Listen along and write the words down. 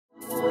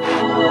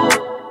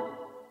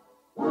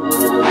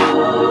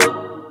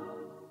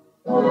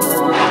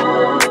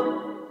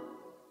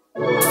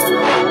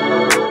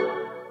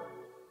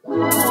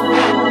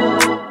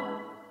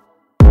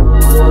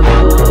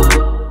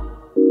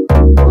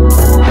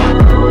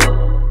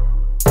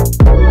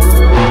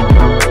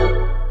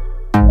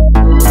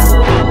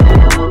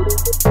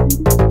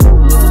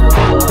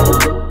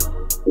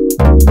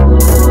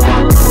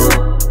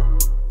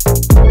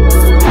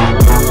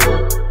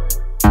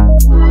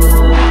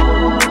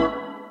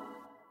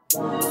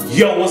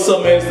Yo, what's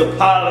up, man? It's the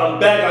pilot. I'm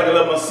back. I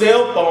got my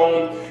cell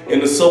phone in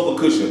the sofa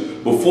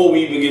cushion. Before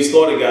we even get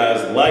started,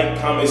 guys, like,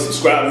 comment,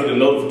 subscribe, hit the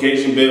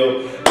notification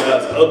bell.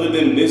 Guys, other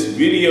than this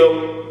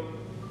video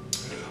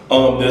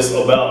that's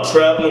about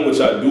traveling, which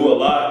I do a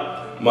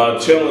lot, my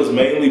channel is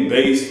mainly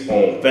based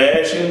on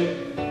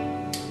fashion.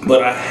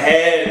 But I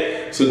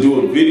had to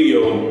do a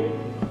video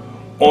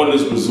on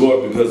this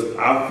resort because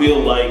I feel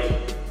like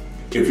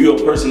if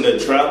you're a person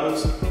that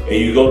travels and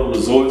you go to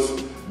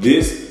resorts,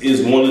 this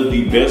is one of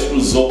the best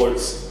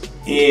resorts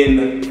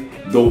in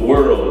the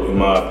world, in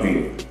my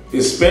opinion,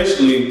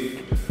 especially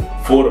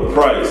for the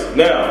price.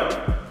 Now,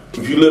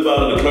 if you live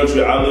out of the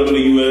country, I live in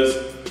the US.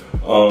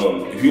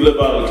 If you live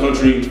out of the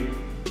country,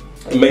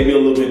 it may be a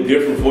little bit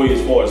different for you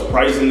as far as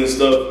pricing and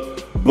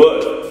stuff,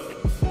 but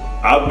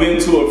I've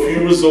been to a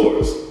few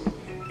resorts,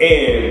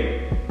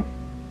 and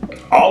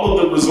all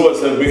of the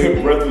resorts have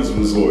been Breathless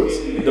resorts.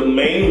 The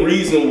main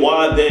reason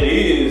why that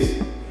is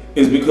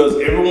because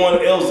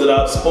everyone else that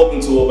I've spoken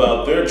to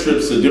about their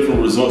trips to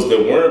different resorts that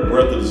weren't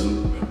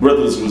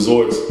Breathless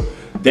resorts,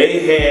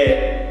 they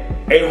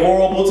had a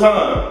horrible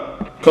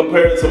time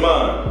compared to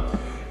mine.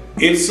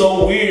 It's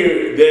so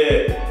weird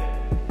that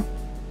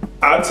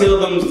I tell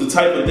them the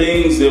type of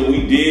things that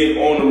we did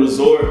on the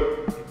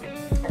resort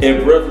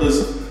at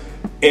Breathless,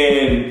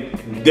 and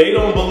they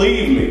don't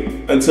believe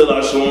me until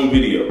I show them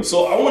video.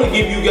 So I want to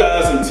give you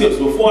guys some tips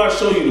before I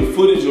show you the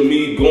footage of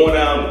me going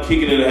out,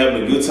 kicking it, and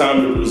having a good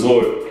time at the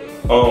resort.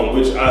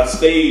 Which I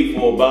stayed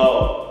for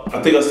about,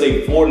 I think I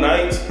stayed 4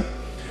 nights.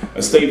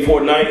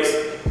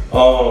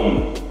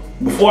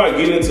 Before I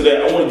get into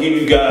that, I want to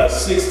give you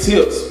guys 6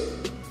 tips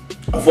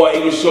before I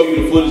even show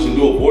you the footage and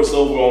do a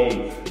voiceover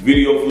on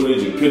video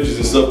footage and pictures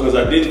and stuff, because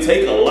I didn't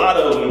take a lot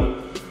of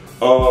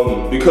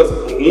them because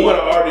one, I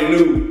already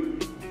knew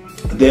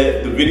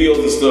that the videos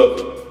and stuff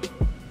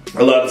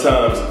a lot of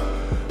times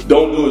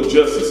don't do it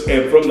justice.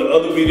 And from the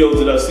other videos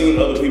that I've seen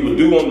other people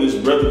do on this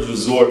Breathless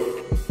resort,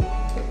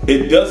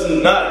 it does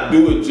not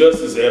do it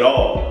justice at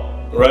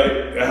all,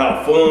 right? And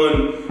how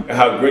fun and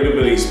how great of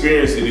an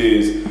experience it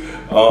is.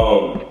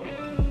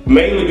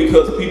 Mainly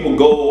because people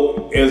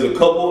go as a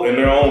couple and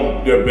they're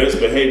on their best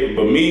behavior.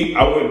 But me,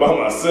 I went by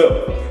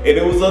myself. And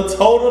it was a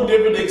total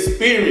different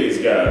experience,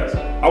 guys.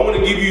 I want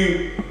to give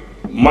you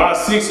my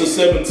 6 or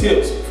 7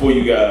 tips for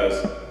you guys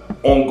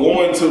on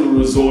going to the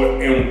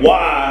resort and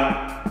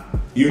why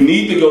you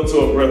need to go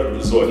to a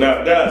Breathless resort.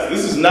 Now, guys,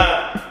 this is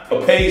not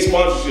a paid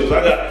sponsorship.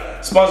 I got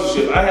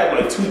sponsorship. I have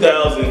like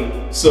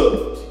 2,000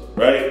 subs,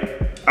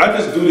 right? I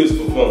just do this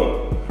for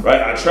fun,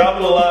 right? I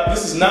travel a lot.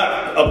 This is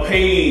not a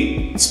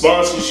paid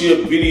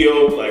sponsorship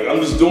video. Like, I'm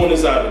just doing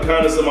this out of the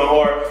kindness of my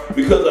heart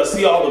because I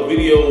see all the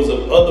videos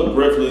of other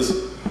Breathless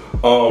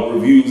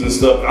reviews and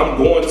stuff. I'm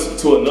going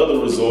to another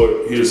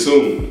resort here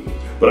soon,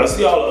 but I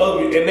see all the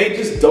other, and they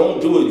just don't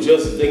do it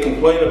justice. They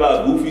complain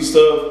about goofy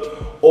stuff,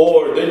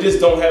 or they just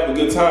don't have a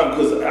good time,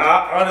 because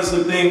I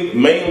honestly think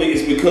mainly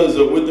it's because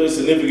they're with their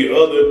significant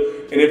other,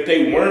 and if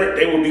they weren't,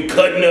 they would be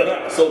cutting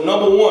up. So the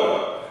number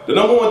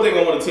one thing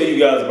I want to tell you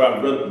guys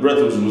about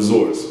Breathless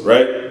resorts,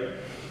 right?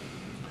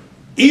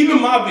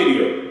 Even my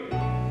video,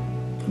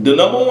 the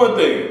number one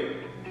thing,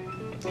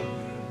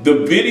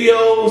 the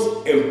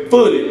videos and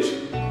footage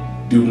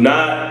do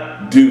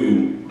not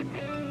do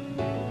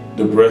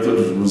the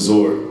Breathless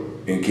resort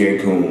in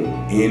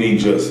Cancun any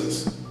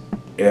justice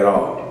at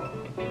all.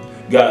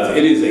 Guys,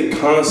 it is a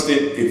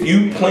constant, if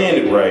you plan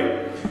it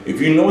right, if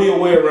you know your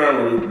way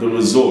around the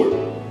resort,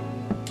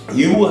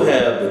 you will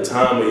have the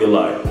time of your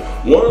life.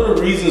 One of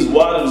the reasons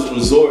why this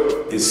resort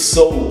is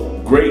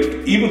so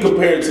great, even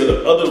compared to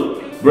the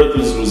other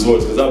Breathless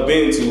resorts, because I've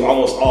been to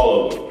almost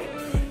all of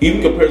them,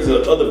 even compared to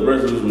the other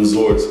Breathless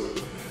resorts,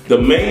 the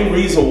main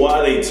reason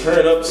why they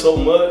turn up so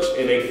much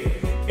and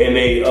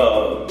they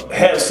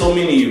have so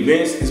many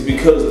events is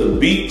because the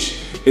beach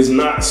is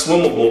not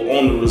swimmable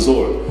on the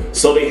resort.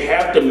 So they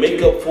have to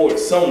make up for it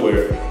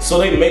somewhere. So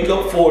they make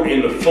up for it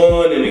in the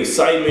fun and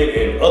excitement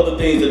and other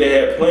things that they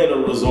have planned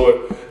on the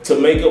resort to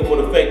make up for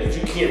the fact that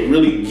you can't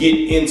really get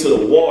into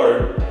the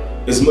water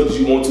as much as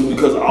you want to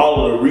because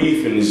all of the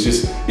reef, and it's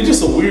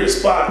just a weird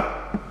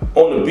spot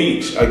on the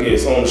beach, I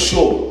guess, on the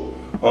shore.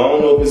 I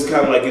don't know if it's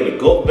kind of like in the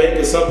Gulf Bank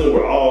or something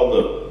where all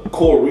the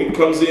coral reef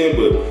comes in,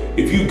 but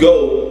if you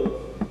go,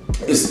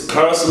 it's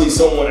constantly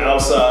someone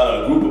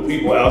outside, a group of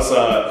people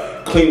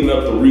outside cleaning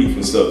up the reef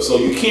and stuff. So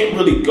you can't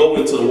really go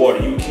into the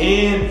water. You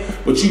can,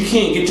 but you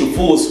can't get your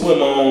full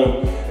swim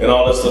on and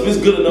all that stuff. It's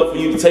good enough for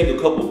you to take a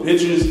couple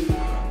pictures,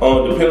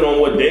 depending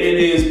on what day it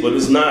is, but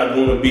it's not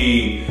going to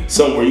be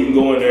somewhere you can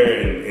go in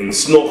there and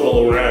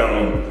snorkel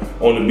around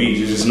on the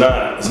beach. It's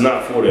not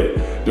for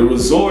that. The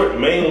resort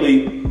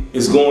mainly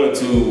is going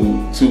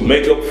to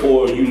make up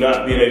for you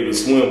not being able to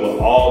swim with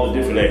all the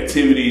different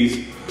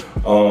activities,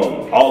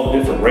 all the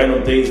different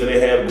random things that they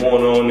have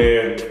going on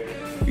there.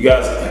 You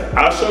guys,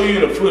 I'll show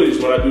you in the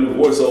footage when I do the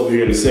voiceover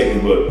here in a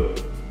second,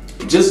 but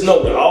just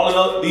know that all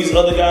of these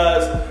other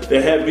guys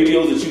that have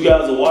videos that you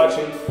guys are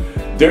watching,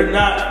 they're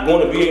not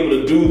going to be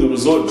able to do the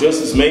resort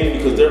justice mainly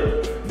because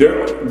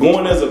they're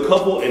going as a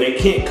couple and they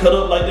can't cut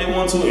up like they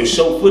want to and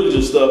show footage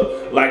of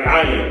stuff like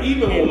I am.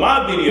 Even with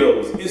my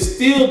videos, it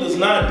still does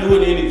not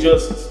do it any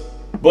justice.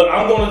 But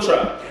I'm gonna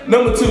try.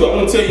 Number two, I'm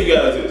gonna tell you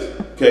guys this,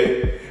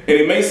 okay? And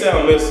it may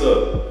sound messed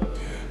up.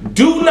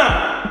 Do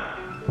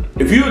not,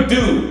 if you're a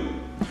dude,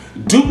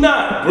 do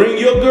not bring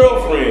your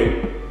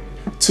girlfriend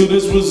to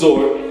this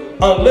resort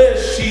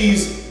unless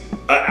she's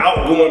an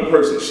outgoing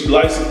person. She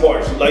likes to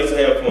party, she likes to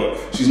have fun.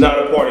 She's not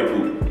a party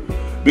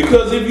pooper.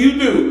 Because if you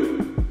do,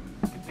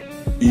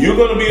 you're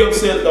gonna be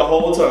upset the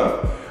whole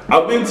time.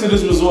 I've been to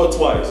this resort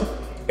twice,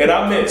 and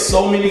I met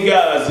so many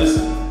guys just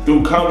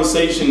through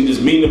conversation,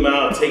 just meeting them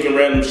out, taking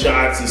random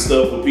shots and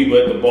stuff with people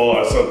at the bar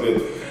or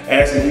something,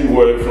 asking people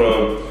where they're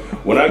from.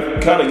 When I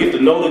kind of get to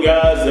know the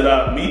guys that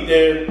I meet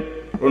there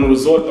from the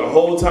resort, the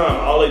whole time,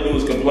 all they do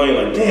is complain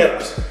like,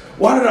 damn,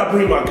 why did I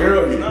bring my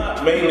girl here?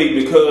 Not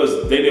mainly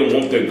because they didn't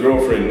want their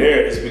girlfriend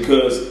there, it's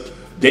because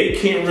they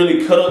can't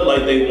really cut up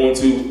like they want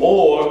to,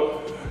 or,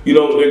 you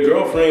know, their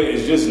girlfriend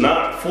is just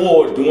not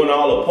for doing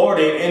all the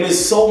partying, and there's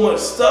so much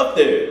stuff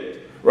there,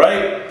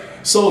 right?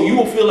 So you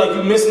will feel like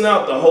you're missing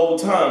out the whole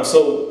time.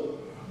 So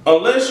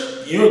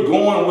unless you're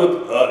going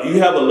with, you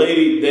have a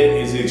lady that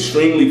is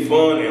extremely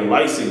fun and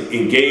likes to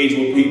engage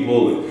with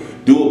people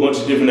and do a bunch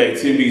of different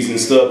activities and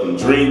stuff and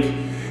drink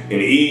and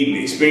eat and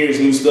experience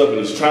new stuff and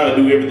is trying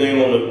to do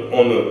everything on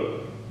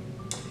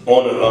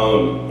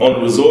the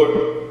resort,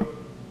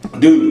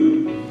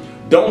 dude,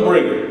 don't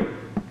bring her.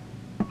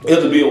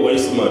 It'll be a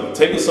waste of money.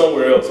 Take her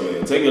somewhere else,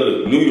 man. Take her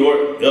to New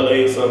York,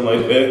 LA, something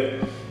like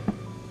that.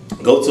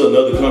 Go to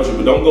another country,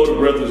 but don't go to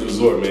Breathless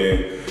Resort,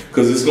 man.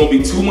 Because it's going to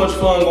be too much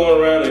fun going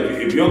around.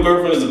 If your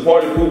girlfriend is a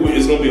party pooper,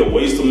 it's going to be a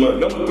waste of money.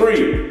 Number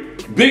three,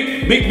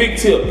 big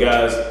tip,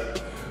 guys.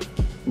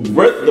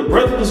 The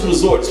Breathless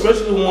Resort,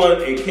 especially the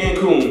one in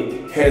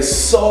Cancun, has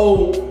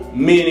so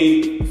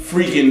many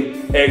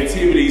freaking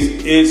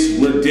activities, it's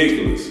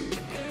ridiculous.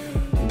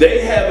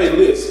 They have a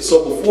list,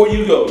 so before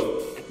you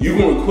go, you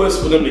can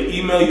request for them to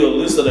email you a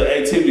list of the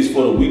activities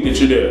for the week that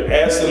you're there.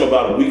 Ask them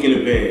about a week in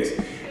advance.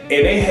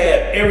 And they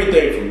have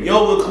everything from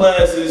yoga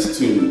classes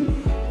to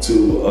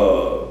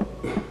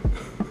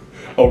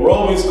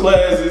aerobics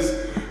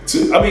classes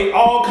to, I mean,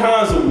 all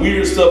kinds of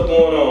weird stuff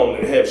going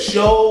on. They have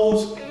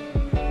shows,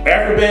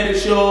 acrobatic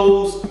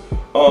shows,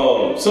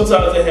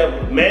 sometimes they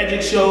have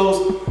magic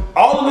shows.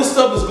 All of this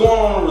stuff is going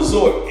on in the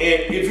resort.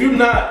 And if you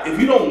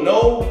don't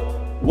know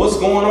what's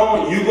going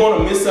on, you're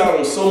gonna miss out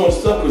on so much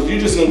stuff because you're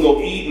just gonna go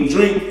eat and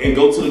drink and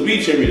go to the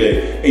beach every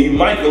day. And you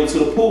might go to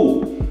the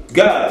pool.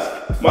 Guys,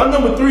 my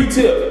number three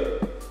tip,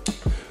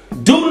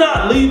 do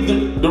not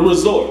leave the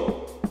resort.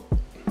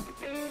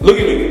 Look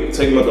at me,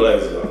 taking my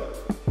glasses off.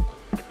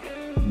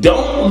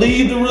 Don't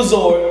leave the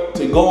resort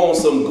to go on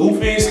some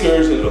goofy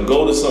excursion or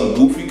go to some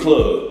goofy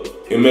club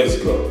in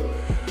Mexico.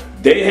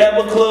 They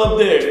have a club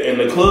there, and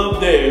the club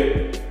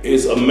there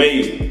is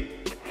amazing,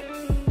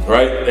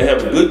 right? They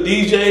have a good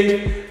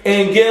DJ,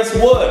 and guess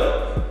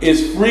what?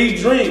 It's free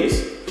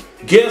drinks.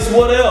 Guess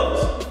what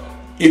else?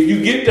 If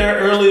you get there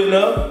early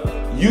enough,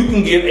 you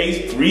can get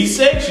a free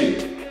section.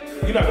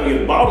 You're not gonna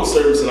get bottle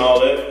service and all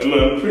that. I mean,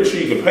 I'm pretty sure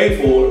you can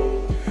pay for it,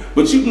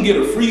 but you can get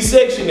a free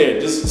section there.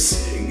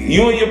 Just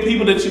you and your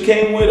people that you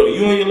came with, or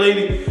you and your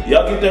lady,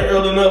 y'all get there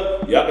early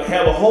enough, y'all can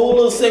have a whole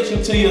little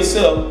section to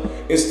yourself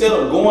instead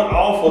of going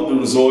off of the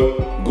resort,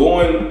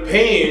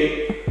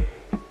 paying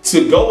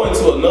to go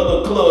into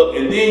another club,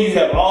 and then you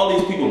have all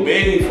these people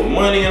begging for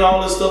money and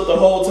all this stuff the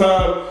whole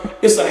time.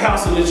 It's a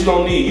hassle that you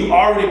don't need. You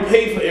already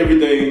paid for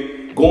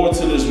everything going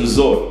to this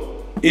resort.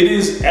 It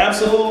is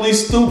absolutely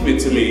stupid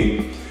to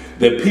me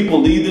that people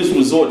leave this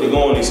resort to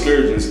go on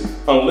excursions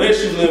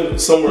unless you live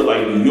somewhere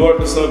like New York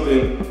or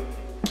something,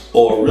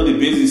 or a really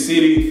busy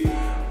city,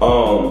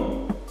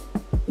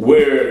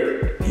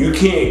 where you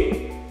can't,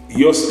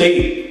 your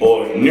state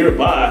or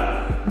nearby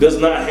does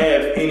not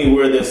have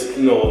anywhere that's,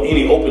 you know,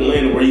 any open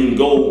land where you can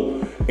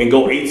go and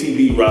go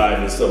ATV ride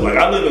and stuff. Like,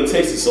 I live in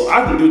Texas, so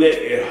I can do that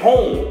at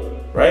home,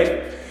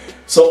 right?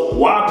 So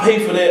why pay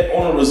for that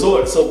on a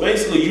resort? So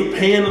basically you're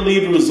paying to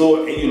leave the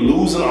resort and you're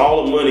losing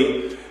all the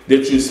money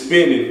that you're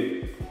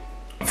spending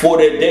for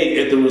that day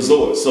at the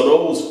resort. So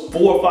those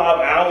 4 or 5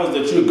 hours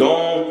that you're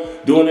gone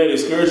doing that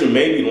excursion,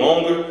 maybe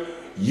longer,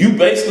 you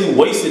basically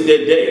wasted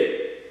that day,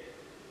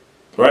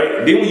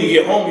 right? Then when you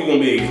get home, you're gonna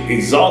be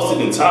exhausted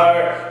and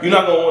tired. You're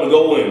not gonna wanna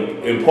go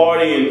and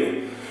party,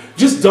 and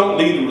just don't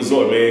leave the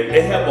resort, man.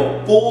 They have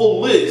a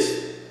full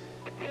list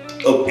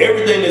of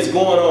everything that's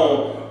going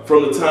on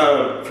from the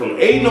time, from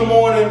 8 in the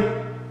morning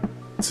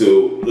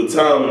to the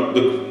time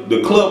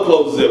the club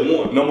closes at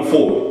 1. Number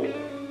 4,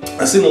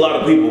 I've seen a lot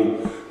of people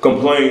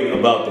complain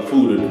about the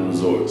food at the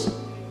resorts.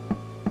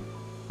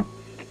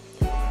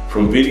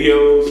 From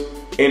videos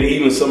and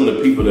even some of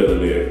the people that are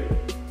there.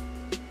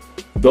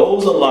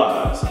 Those are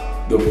lies.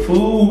 The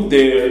food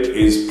there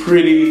is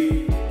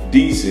pretty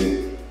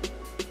decent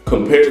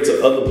compared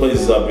to other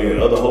places I've been,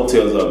 other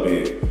hotels I've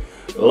been.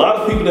 A lot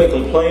of people that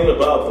complain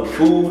about the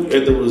food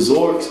at the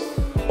resorts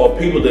are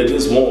people that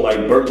just want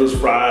like burgers,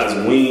 fries,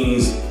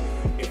 wings,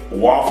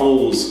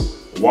 waffles,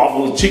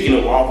 waffles, chicken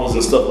and waffles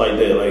and stuff like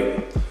that.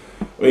 Like,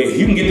 I mean,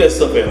 you can get that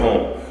stuff at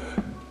home.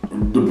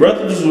 The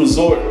Breathless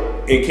Resort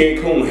in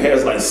Cancun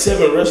has like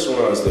 7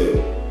 restaurants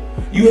there.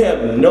 You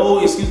have no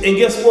excuse. And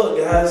guess what,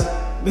 guys?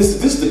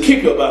 This is the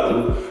kicker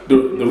about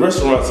the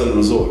restaurants in the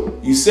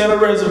resort. You set a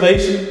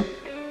reservation,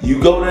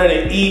 you go there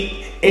to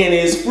eat, and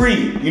it's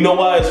free. You know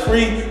why it's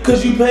free?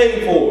 Because you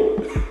paid for it.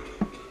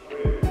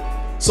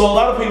 So a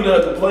lot of people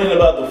that are complaining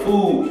about the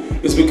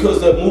food is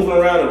because they're moving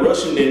around and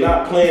rushing, they're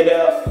not planned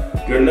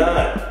out, they're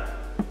not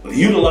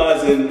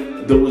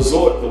utilizing the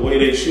resort the way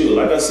they should.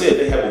 Like I said,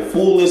 they have a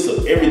full list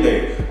of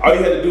everything. All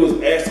you have to do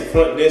is ask the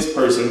front desk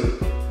person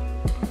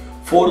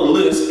for the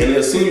list, and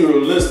they'll send you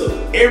a list of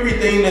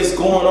everything that's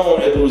going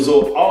on at the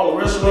resort, all the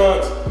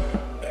restaurants.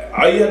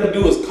 All you have to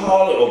do is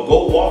call it or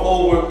go walk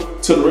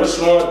over to the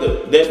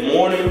restaurant that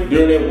morning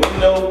during that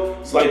window.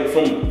 It's like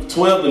from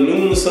 12 to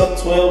noon or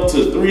something, 12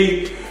 to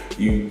 3.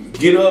 You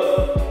get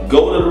up,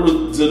 go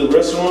to the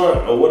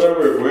restaurant or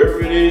whatever,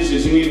 wherever it is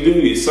that you need to do.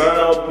 You sign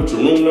out, put your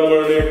room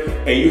number in there,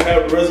 and you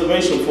have a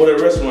reservation for that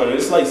restaurant. And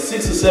it's like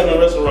 6 or 7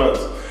 restaurants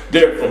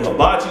there, from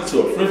hibachi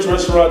to a French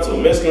restaurant to a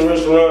Mexican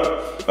restaurant,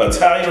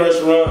 Italian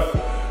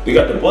restaurant. They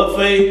got the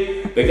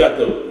buffet. They got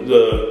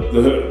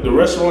the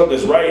restaurant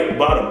that's right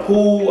by the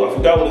pool. I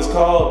forgot what it's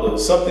called, the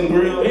something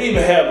grill. They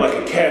even have like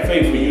a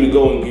cafe for you to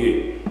go and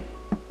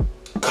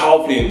get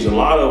coffee and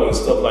gelato and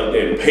stuff like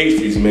that, and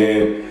pastries,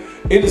 man.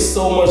 It is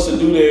so much to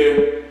do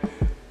there.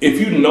 If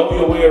you know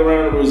your way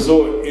around the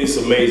resort, it's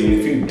amazing.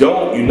 If you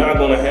don't, you're not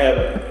gonna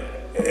have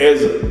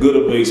as good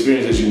of an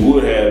experience as you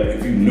would have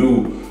if you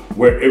knew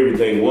where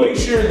everything was. Make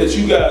sure that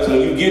you guys, when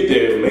you get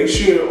there, make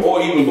sure,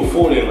 or even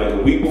before then, like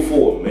a week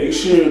before, make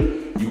sure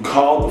you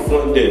call the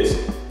front desk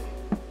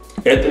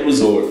at the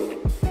resort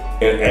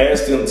and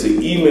ask them to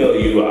email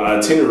you an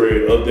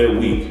itinerary of their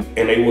week,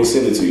 and they will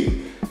send it to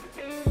you.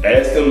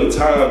 Ask them the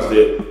times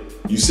that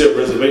you set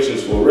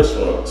reservations for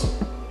restaurants.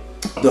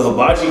 The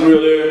hibachi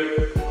grill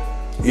there,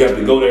 you have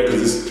to go there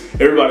because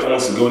everybody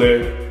wants to go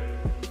there.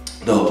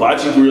 The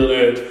hibachi grill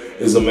there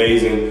is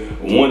amazing.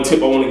 One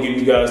tip I want to give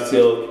you guys,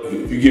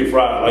 if you get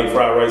fried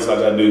rice like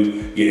I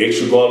do, get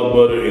extra garlic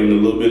butter and a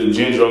little bit of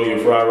ginger on your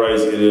fried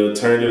rice, it'll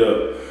turn it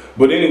up.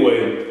 But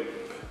anyway,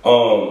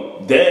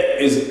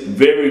 that is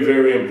very,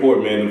 very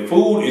important, man. The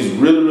food is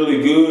really,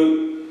 really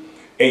good,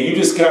 and you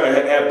just kind of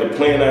have to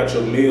plan out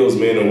your meals,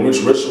 man, and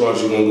which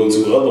restaurants you're gonna go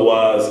to.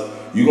 Otherwise,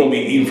 you're gonna be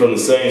eating from the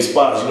same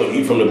spots. You're gonna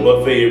eat from the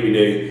buffet every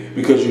day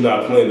because you're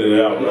not planning it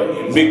out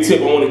right. And big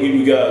tip I want to give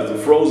you guys: the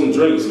frozen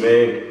drinks,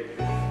 man.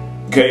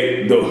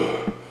 Okay,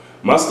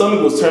 my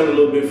stomach was turning a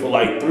little bit for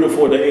like 3 or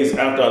 4 days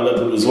after I left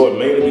the resort,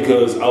 mainly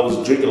because I was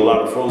drinking a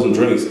lot of frozen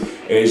drinks.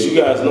 And as you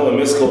guys know, in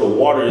Mexico, the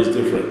water is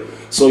different.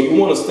 So you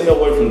want to stay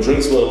away from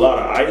drinks with a lot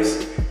of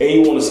ice, and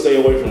you want to stay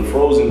away from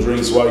frozen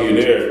drinks while you're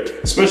there,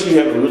 especially if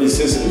you have a really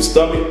sensitive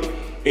stomach.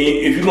 And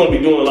if you're going to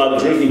be doing a lot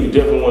of drinking, you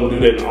definitely want to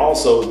do that. And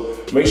also,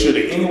 make sure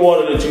that any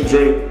water that you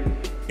drink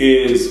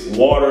is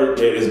water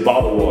that is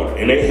bottled water,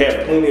 and they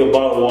have plenty of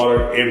bottled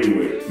water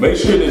everywhere. Make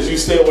sure that you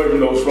stay away from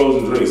those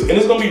frozen drinks. And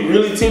it's gonna be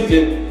really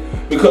tempting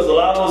because a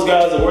lot of those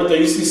guys that work there,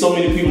 you see so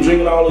many people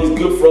drinking all these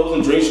good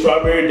frozen drinks,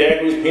 strawberry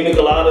daiquiris, pina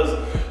coladas,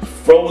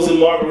 frozen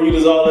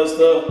margaritas, all that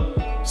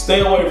stuff.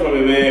 Stay away from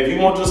it, man. If you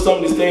want your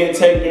stomach to stay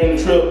intact during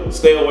the trip,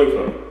 stay away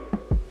from it.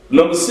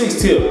 Number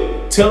 6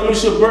 tip, tell them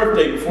it's your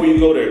birthday before you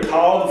go there.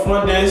 Call the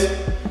front desk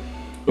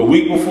the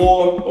week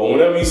before or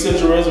whenever you set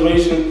your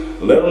reservation.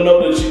 Let them know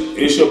that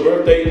it's your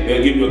birthday.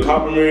 They'll give you a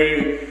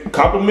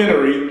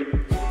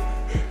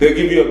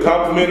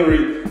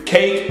complimentary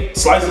cake,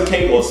 slice of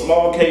cake or a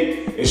small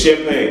cake and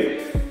champagne.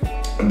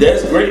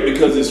 That's great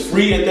because it's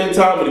free at that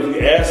time, but if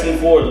you ask them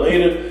for it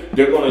later,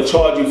 they're gonna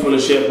charge you for the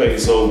champagne.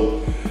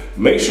 So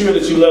make sure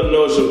that you let them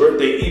know it's your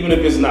birthday, even if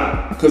it's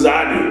not, because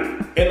I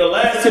do. And the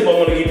last tip I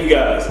wanna give you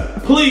guys,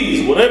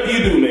 please, whatever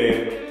you do,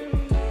 man,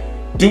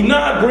 do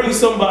not bring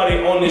somebody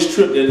on this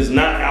trip that is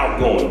not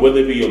outgoing, whether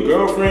it be your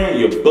girlfriend,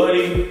 your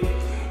buddy,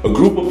 a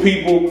group of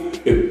people.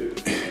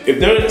 If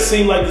they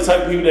seem like the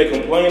type of people that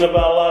complain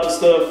about a lot of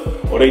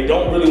stuff, or they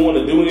don't really want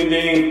to do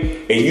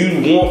anything, and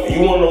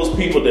you one of those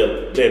people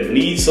that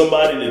need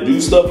somebody to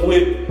do stuff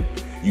with,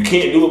 you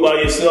can't do it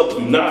by yourself.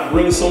 Do not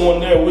bring someone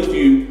there with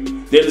you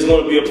that is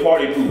going to be a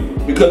party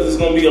pooper, because there's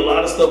going to be a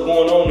lot of stuff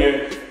going on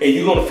there, and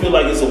you're going to feel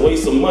like it's a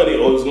waste of money,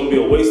 or it's going to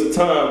be a waste of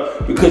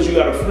time because you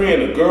got a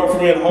friend, a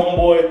girlfriend,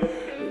 homeboy,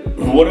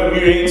 whatever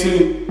you're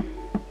into,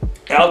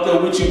 out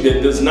there with you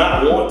that does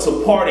not want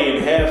to party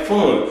and have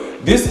fun.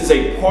 This is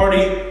a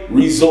party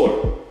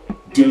resort.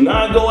 Do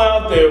not go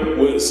out there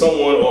with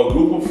someone or a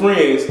group of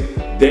friends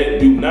that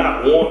do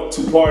not want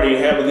to party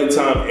and have a good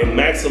time and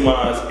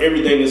maximize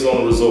everything that's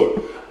on the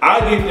resort. I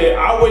get there,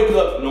 I wake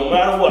up, no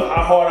matter what,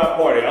 how hard I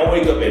party, I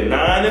wake up at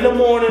 9 in the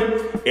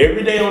morning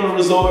every day on the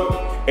resort,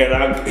 and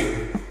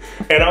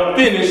I'm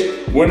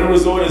finished when the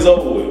resort is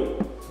over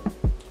with.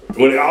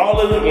 When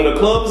the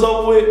club is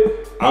over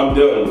with, I'm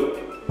done with it.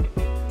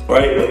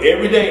 Right? But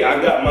every day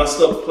I got my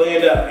stuff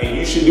planned out, and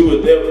you should do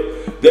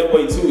it that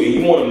way too. And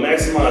you want to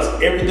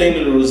maximize everything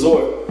that the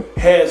resort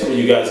has for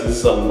you guys.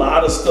 It's a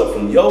lot of stuff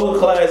from yoga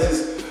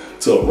classes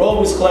to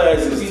aerobics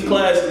classes, eating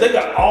classes. They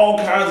got all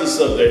kinds of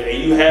stuff there,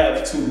 and you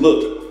have to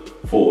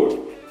look for it.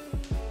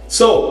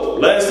 So,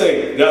 last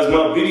thing, guys,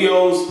 my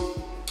videos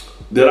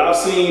that I've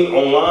seen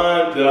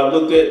online, that I've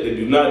looked at, that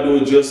do not do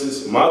it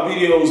justice. My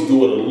videos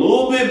do it a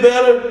little bit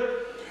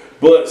better,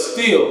 but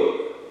still,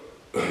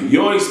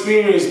 your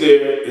experience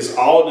there is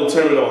all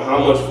determined on how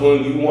much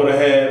fun you want to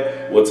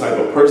have, what type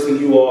of person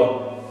you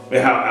are,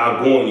 and how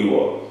outgoing you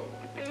are.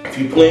 If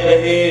you plan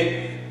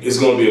ahead, it's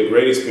going to be a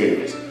great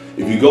experience.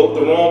 If you go with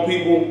the wrong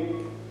people,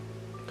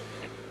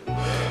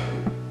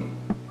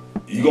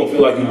 you're going to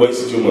feel like you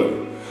wasted your money.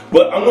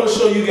 But I'm going to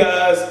show you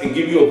guys and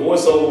give you a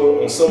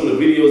voiceover on some of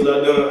the videos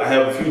I've done. I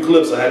have a few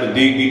clips. I had to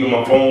dig deep in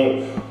my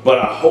phone. But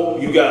I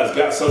hope you guys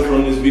got something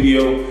from this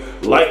video.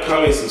 Like,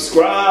 comment,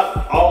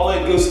 subscribe, all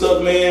that good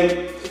stuff,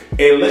 man.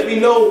 And let me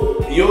know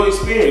your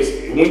experience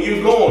when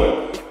you're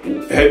going.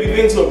 Have you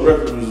been to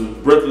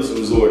a Breathless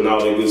Resort and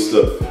all that good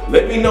stuff?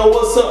 Let me know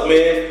what's up,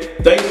 man.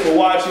 Thanks for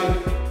watching.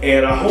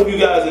 And I hope you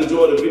guys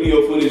enjoy the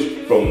video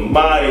footage from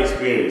my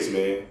experience,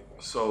 man.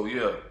 So,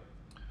 yeah.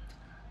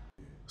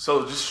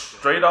 So just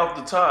straight off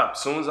the top, as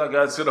soon as I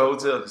got to the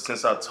hotel,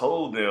 since I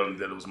told them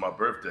that it was my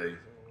birthday,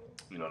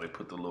 you know, they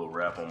put the little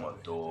wrap on my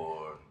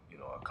door, you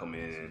know, I come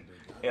in,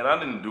 and I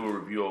didn't do a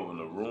review over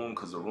the room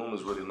because the room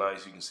is really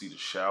nice. You can see the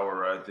shower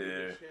right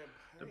there.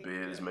 The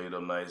bed is made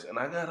up nice. And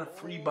I got a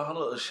free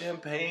bottle of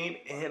champagne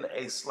and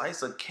a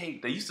slice of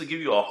cake. They used to give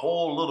you a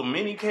whole little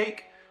mini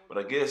cake, but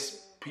I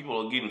guess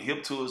people are getting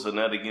hip to it, so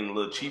now they're getting a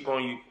little cheap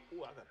on you.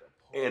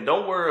 And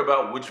don't worry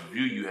about which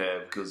view you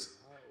have, because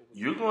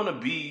you're going to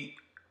be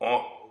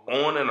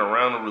on and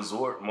around the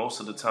resort most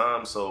of the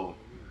time. So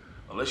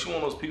unless you're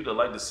one of those people that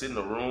like to sit in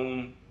the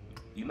room,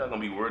 you're not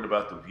going to be worried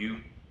about the view.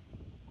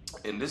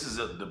 And this is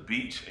at the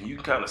beach, and you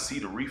can kind of see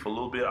the reef a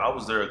little bit. I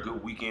was there a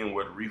good weekend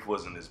where the reef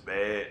wasn't as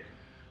bad,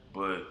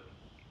 but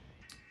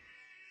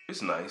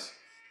it's nice.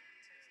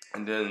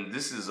 And then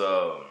this is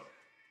I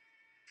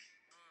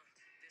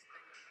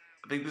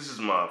think this is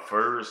my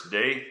first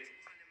day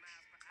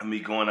of me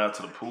going out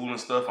to the pool and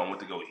stuff. I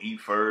went to go eat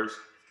first.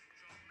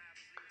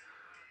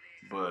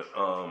 But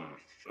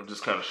I'm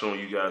just kind of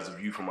showing you guys the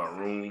view from my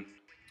room.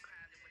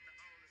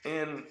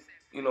 And,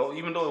 you know,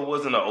 even though it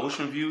wasn't an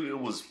ocean view, it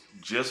was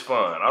just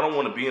fine. I don't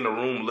want to be in the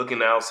room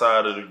looking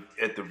outside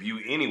at the view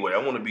anyway. I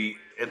want to be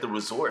at the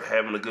resort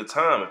having a good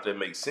time, if that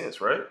makes sense,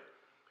 right?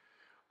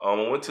 I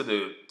went to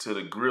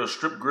the grill,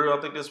 strip grill,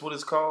 I think that's what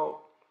it's called,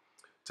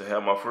 to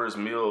have my first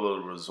meal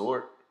at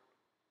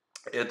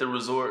the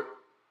resort.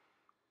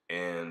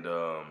 And,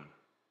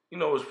 you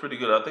know, it was pretty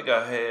good. I think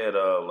I had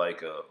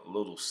like a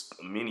little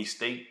mini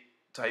steak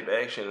type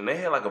action, and they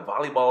had like a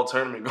volleyball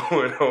tournament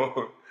going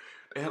on.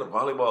 They had a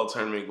volleyball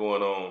tournament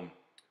going on,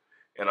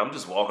 and I'm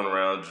just walking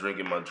around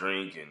drinking my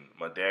drink and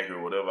my daiquiri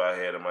or whatever I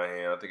had in my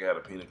hand. I think I had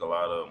a pina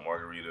colada, a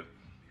margarita.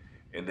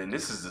 And then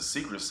this is the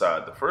secret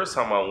side. The first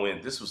time I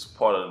went, this was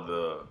part of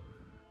the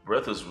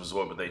Breathless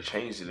Resort, but they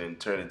changed it and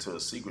turned it into a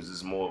secret. This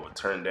is more of a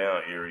turned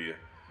down area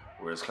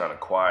where it's kind of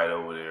quiet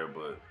over there,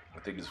 but I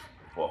think it's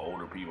for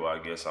older people, I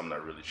guess. I'm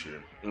not really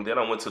sure. And then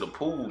I went to the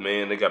pool,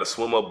 man. They got a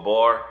swim up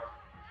bar.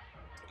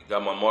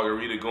 Got my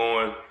margarita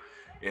going,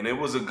 and it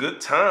was a good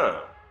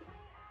time.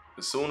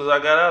 As soon as I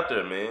got out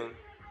there, man.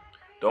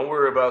 Don't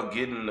worry about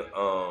getting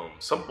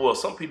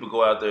some people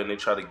go out there and they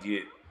try to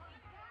get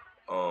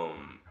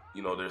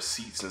you know, their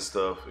seats and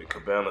stuff and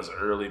cabanas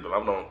early, but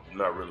I'm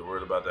not really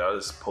worried about that. I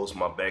just post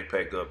my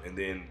backpack up, and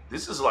then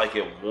this is like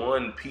at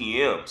 1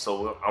 p.m.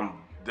 So I'm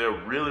there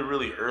really,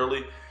 really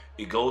early.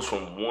 It goes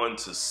from 1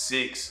 to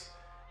 6,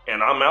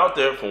 and I'm out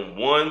there from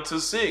 1 to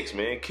 6,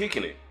 man,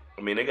 kicking it.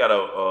 I mean, they got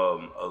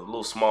a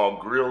little small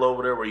grill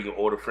over there where you can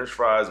order French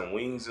fries and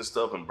wings and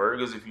stuff and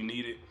burgers if you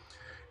need it.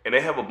 And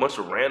they have a bunch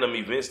of random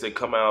events that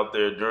come out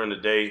there during the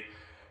day.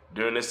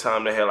 During this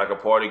time, they had like a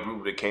party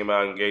group that came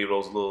out and gave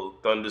those little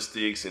thunder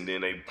sticks, and then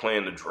they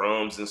playing the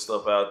drums and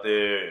stuff out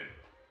there. And,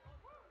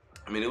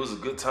 I mean, it was a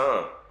good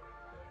time.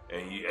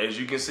 And as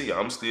you can see,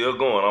 I'm still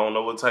going. I don't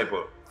know what type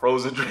of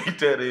frozen drink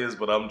that is,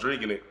 but I'm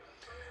drinking it.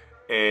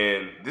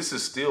 And this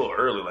is still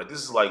early. Like,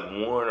 this is like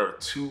 1 or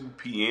 2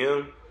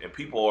 p.m. and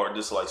people are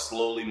just like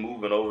slowly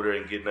moving over there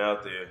and getting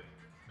out there.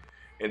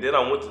 And then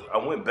I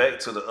went back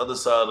to the other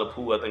side of the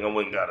pool. I think I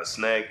went and got a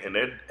snack, and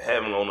they're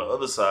having on the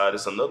other side,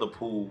 it's another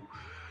pool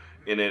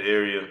in that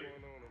area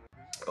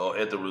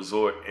at the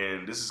resort.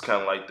 And this is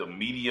kind of like the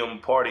medium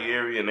party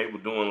area, and they were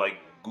doing like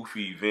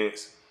goofy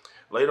events.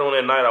 Later on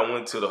that night, I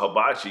went to the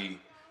hibachi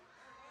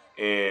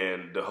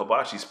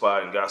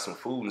spot and got some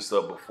food and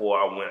stuff before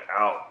I went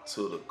out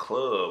to the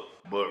club.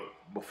 But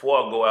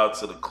before I go out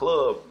to the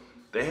club,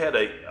 they had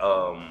a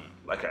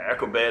like an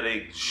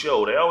acrobatic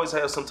show. They always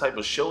have some type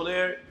of show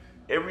there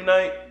every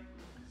night,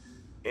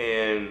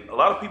 and a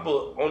lot of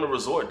people on the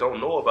resort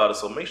don't know about it,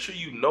 so make sure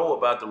you know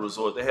about the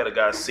resort. They had a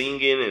guy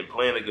singing and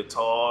playing a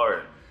guitar,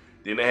 and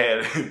then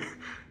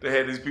they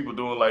had these people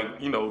doing, like,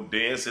 you know,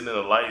 dancing in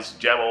the lights,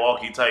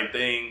 Jabberwocky type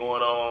thing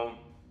going on,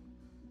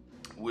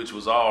 which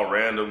was all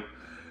random.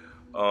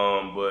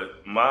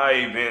 But my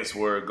events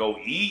were go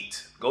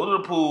eat, go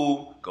to the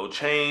pool, go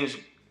change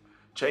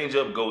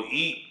up, go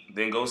eat,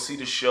 then go see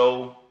the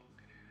show.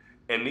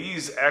 And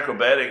these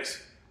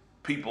acrobatics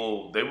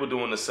people, they were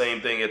doing the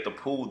same thing at the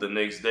pool the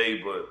next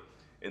day.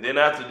 And then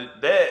after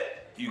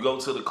that, you go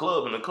to the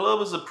club, and the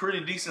club is a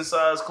pretty decent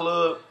sized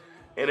club,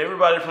 and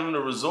everybody from the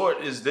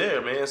resort is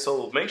there, man.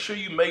 So make sure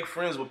you make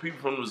friends with people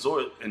from the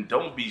resort, and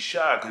don't be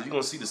shy, because you're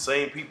gonna see the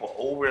same people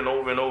over and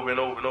over and over and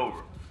over and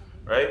over,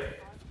 right?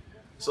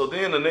 So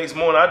then the next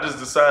morning, I just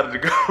decided to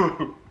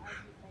go.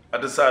 I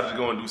decided to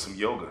go and do some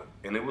yoga,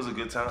 and it was a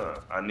good time.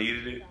 I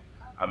needed it.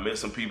 I met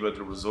some people at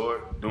the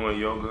resort doing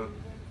yoga.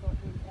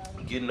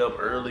 Getting up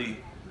early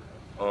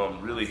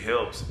really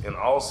helps, and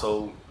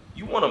also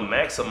you want to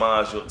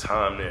maximize your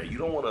time there. You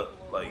don't want to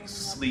like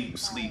sleep,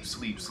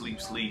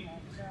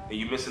 and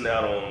you're missing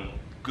out on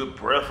good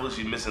breakfast.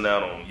 You're missing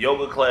out on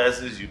yoga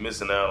classes. You're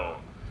missing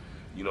out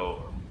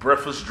on,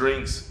 breakfast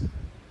drinks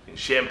and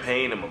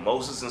champagne and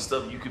mimosas and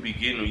stuff you could be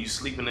getting when you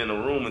sleeping in a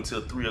room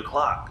until 3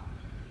 o'clock.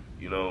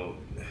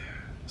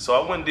 So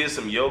I went and did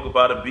some yoga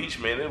by the beach,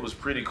 man. It was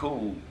pretty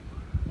cool.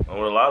 With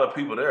a lot of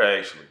people there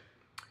actually.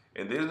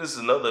 And then this is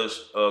another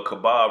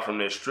kebab from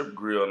their strip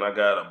grill, and I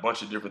got a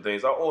bunch of different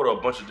things. I order a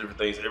bunch of different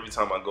things every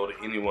time I go to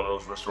any one of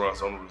those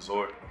restaurants on the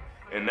resort.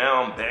 And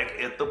now I'm back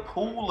at the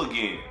pool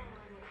again.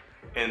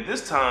 And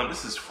this time,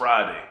 this is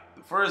Friday.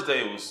 The first day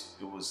it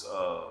was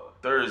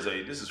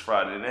Thursday. This is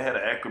Friday, and they had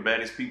the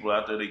acrobatics people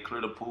out there. They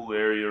cleared the pool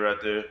area right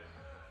there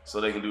so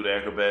they can do the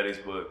acrobatics.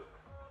 But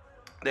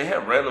they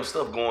have random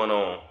stuff going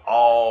on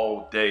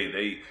all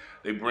day.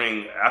 They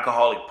bring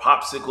alcoholic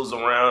popsicles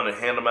around and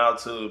hand them out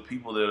to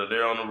people that are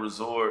there on the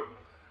resort.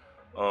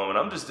 And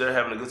I'm just there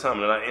having a good time.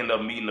 And then I end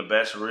up meeting the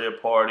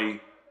bachelorette party.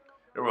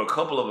 There were a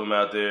couple of them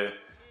out there.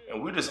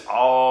 And we're just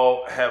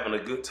all having a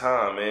good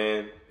time,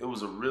 man. It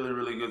was a really,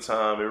 really good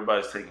time.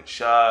 Everybody's taking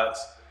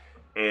shots.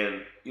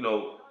 And,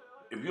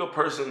 if you're a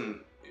person,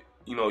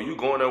 you're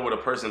going there with a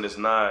person that's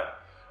not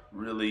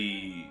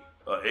really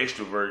an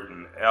extrovert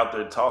and out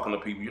there talking to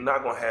people, you're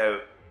not going to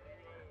have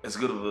as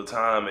good of a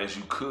time as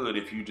you could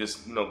if you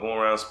just, going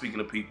around speaking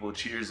to people,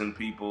 cheersing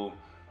people,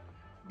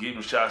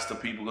 giving shots to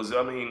people. Because,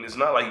 it's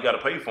not like you got to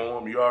pay for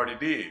them. You already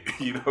did,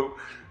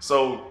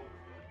 So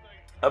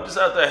I'm just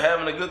out there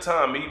having a good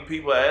time, meeting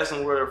people,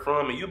 asking where they're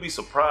from. And you'll be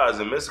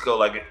surprised in Mexico,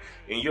 like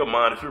in your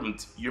mind,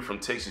 if you're from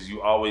Texas,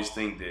 you always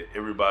think that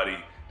everybody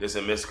that's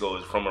in Mexico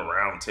is from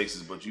around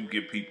Texas. But you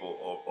get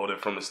people, or they're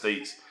from the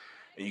States,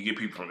 and you get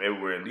people from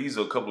everywhere. And these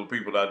are a couple of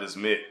people that I just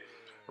met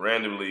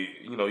randomly.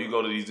 You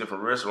go to these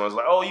different restaurants,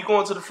 like, oh, you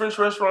going to the French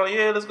restaurant?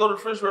 Yeah, let's go to the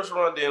French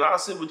restaurant then. I'll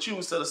sit with you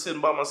instead of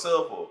sitting by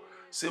myself or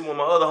sitting with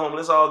my other homie.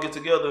 Let's all get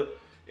together.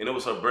 And it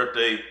was her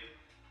birthday.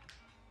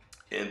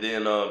 And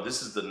then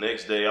this is the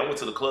next day. I went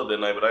to the club that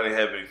night, but I didn't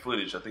have any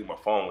footage. I think my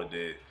phone was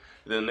dead.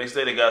 And then the next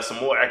day, they got some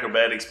more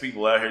acrobatics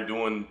people out here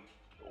doing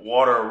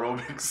water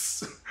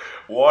aerobics.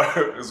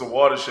 It's a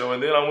water show.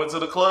 And then I went to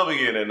the club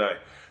again that night.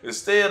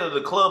 Instead of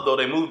the club, though,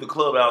 they moved the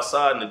club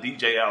outside and the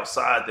DJ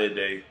outside that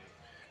day.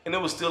 And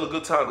it was still a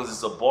good time because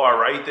it's a bar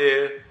right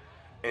there.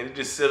 And it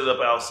just set it up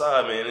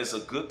outside, man. It's a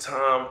good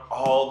time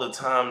all the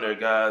time there,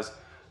 guys.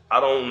 I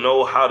don't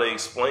know how to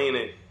explain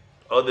it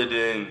other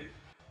than,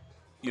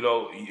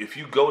 if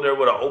you go there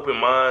with an open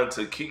mind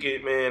to kick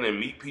it, man, and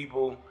meet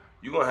people,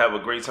 you're going to have a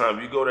great time.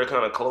 If you go there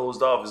kind of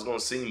closed off, it's going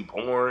to seem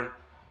boring.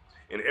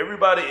 And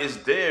everybody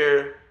is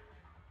there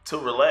to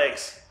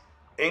relax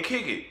and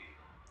kick it.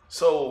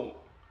 So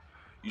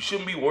you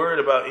shouldn't be worried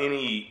about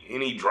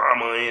any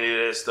drama, any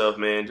of that stuff,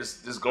 man.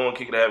 Just go and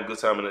kick it, have a good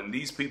time. And then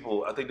these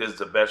people, I think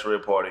there's a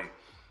bachelorette party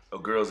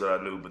of girls that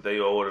I knew, but they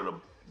ordered a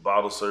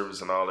bottle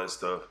service and all that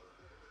stuff.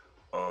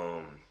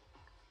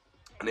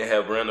 And they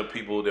have random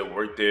people that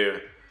work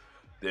there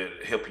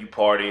that help you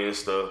party and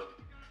stuff.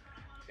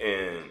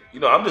 And,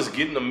 I'm just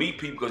getting to meet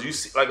people because you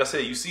see, like I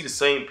said, you see the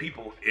same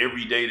people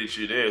every day that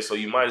you're there, so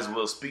you might as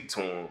well speak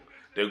to them.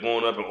 They're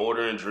going up and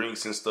ordering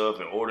drinks and stuff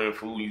and ordering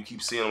food. You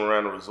keep seeing them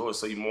around the resort,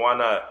 so why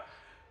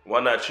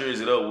not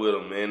cheers it up with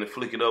them, man, and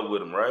flick it up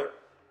with them, right?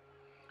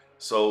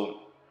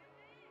 So,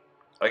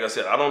 like I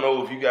said, I don't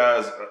know if you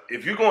guys,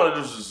 if you're going to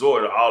this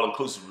resort, an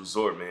all-inclusive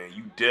resort, man,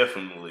 you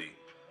definitely,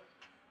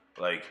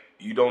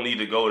 you don't need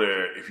to go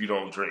there if you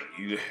don't drink.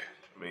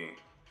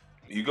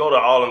 You go to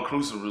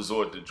all-inclusive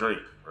resort to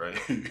drink, right?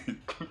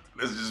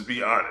 Let's just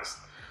be honest.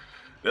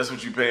 That's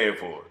what you're paying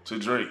for, to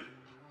drink.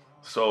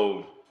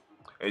 So,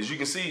 as you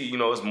can see,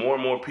 it's more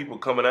and more people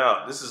coming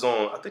out. This is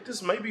on, I think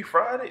this may be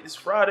Friday. It's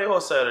Friday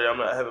or Saturday.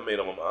 I haven't made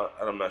them.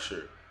 I'm not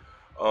sure.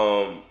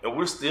 And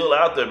we're still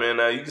out there, man.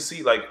 Now, you can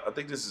see, I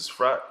think this is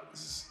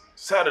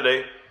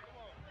Saturday,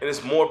 and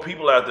it's more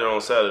people out there on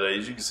Saturday.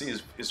 As you can see,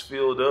 it's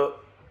filled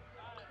up.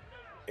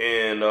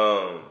 And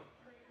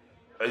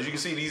as you can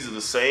see, these are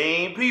the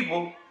same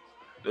people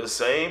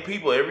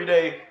every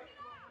day.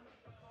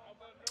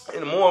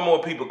 And more and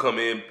more people come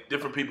in.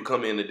 Different people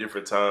come in at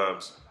different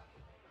times.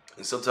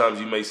 And sometimes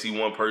you may see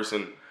one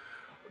person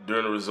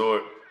on the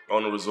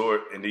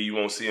resort, and then you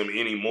won't see them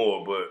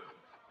anymore. But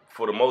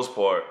for the most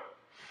part,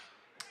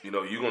 you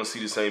know, you're going to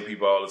see the same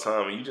people all the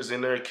time. And you just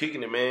in there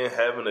kicking it, man,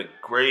 having a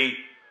great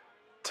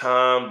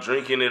time,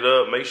 drinking it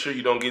up. Make sure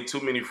you don't get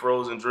too many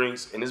frozen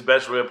drinks. And this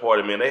bachelorette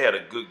party, man, they had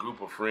a good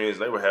group of friends.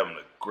 They were having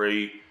a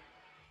great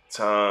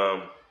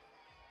time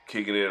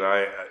kicking it.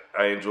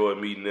 I enjoyed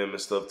meeting them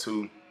and stuff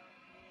too.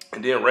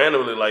 And then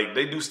randomly, like,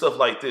 they do stuff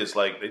like this.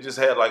 Like, they just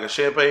had like a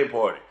champagne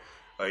party.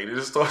 Like, they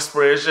just start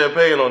spraying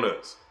champagne on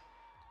us,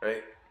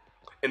 right?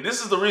 And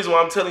this is the reason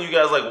why I'm telling you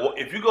guys, like,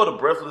 if you go to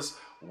Breathless,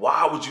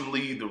 why would you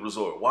leave the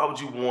resort? Why would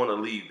you want to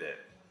leave that?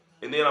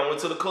 And then I went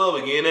to the club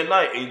again at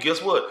night, and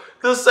guess what?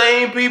 The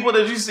same people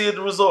that you see at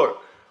the resort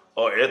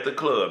are at the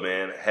club,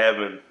 man,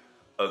 having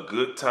a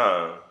good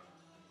time.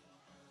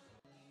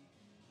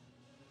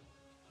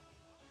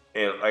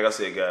 And like I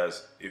said,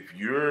 guys, if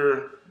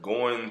you're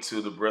going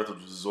to the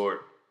Breathless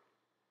Resort,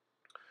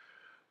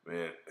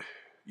 man,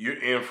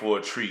 you're in for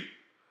a treat.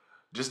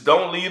 Just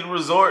don't leave the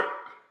resort.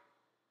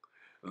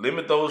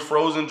 Limit those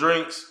frozen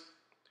drinks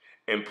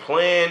and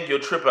plan your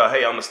trip out.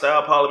 Hey, I'm the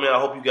Style Pilot, man. I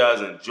hope you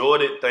guys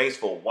enjoyed it. Thanks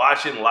for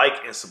watching. Like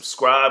and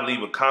subscribe.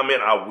 Leave a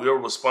comment. I will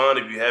respond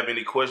if you have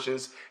any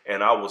questions.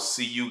 And I will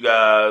see you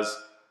guys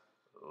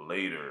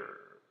later.